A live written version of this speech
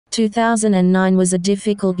2009 was a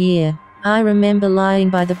difficult year. I remember lying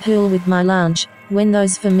by the pool with my lunch, when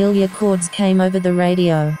those familiar chords came over the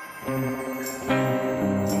radio.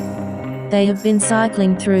 They have been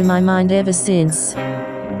cycling through my mind ever since.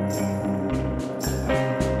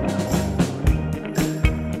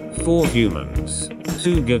 4 humans,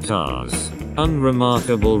 2 guitars.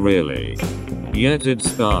 Unremarkable really. Yet it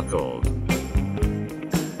sparkled.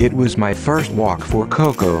 It was my first walk for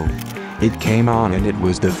Coco. It came on and it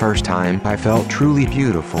was the first time I felt truly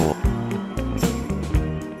beautiful.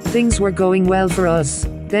 Things were going well for us.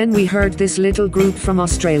 Then we heard this little group from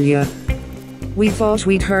Australia. We thought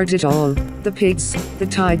we'd heard it all. The pigs, the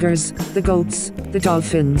tigers, the goats, the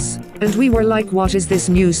dolphins. And we were like, what is this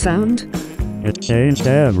new sound? It changed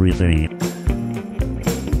everything.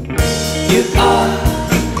 You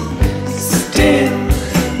are still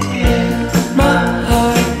in my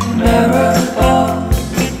heart mirror ball.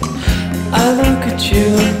 I look at you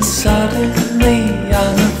and suddenly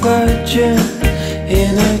I'm a virgin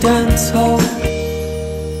in a dance hall.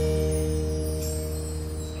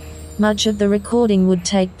 Much of the recording would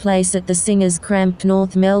take place at the singer's cramped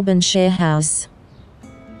North Melbourne share house.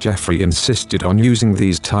 Jeffrey insisted on using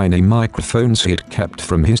these tiny microphones he'd kept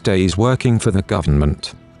from his days working for the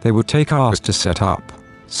government. They would take hours to set up.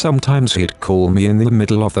 Sometimes he'd call me in the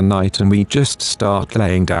middle of the night and we'd just start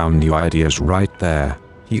laying down new ideas right there.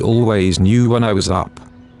 He always knew when I was up.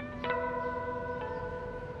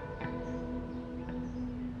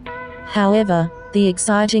 However, the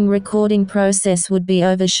exciting recording process would be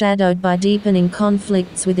overshadowed by deepening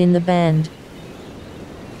conflicts within the band.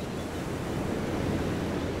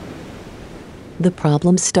 The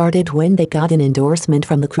problem started when they got an endorsement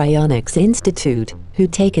from the Cryonics Institute,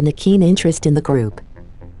 who'd taken a keen interest in the group.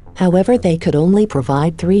 However, they could only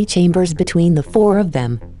provide 3 chambers between the 4 of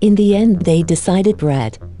them. In the end, they decided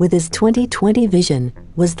Brett, with his 20/20 vision,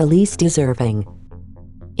 was the least deserving.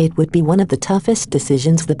 It would be one of the toughest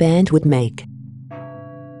decisions the band would make.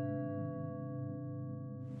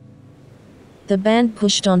 The band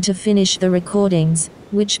pushed on to finish the recordings,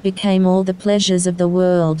 which became All the Pleasures of the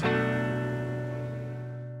World.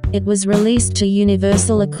 It was released to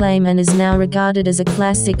universal acclaim and is now regarded as a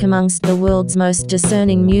classic amongst the world's most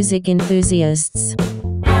discerning music enthusiasts.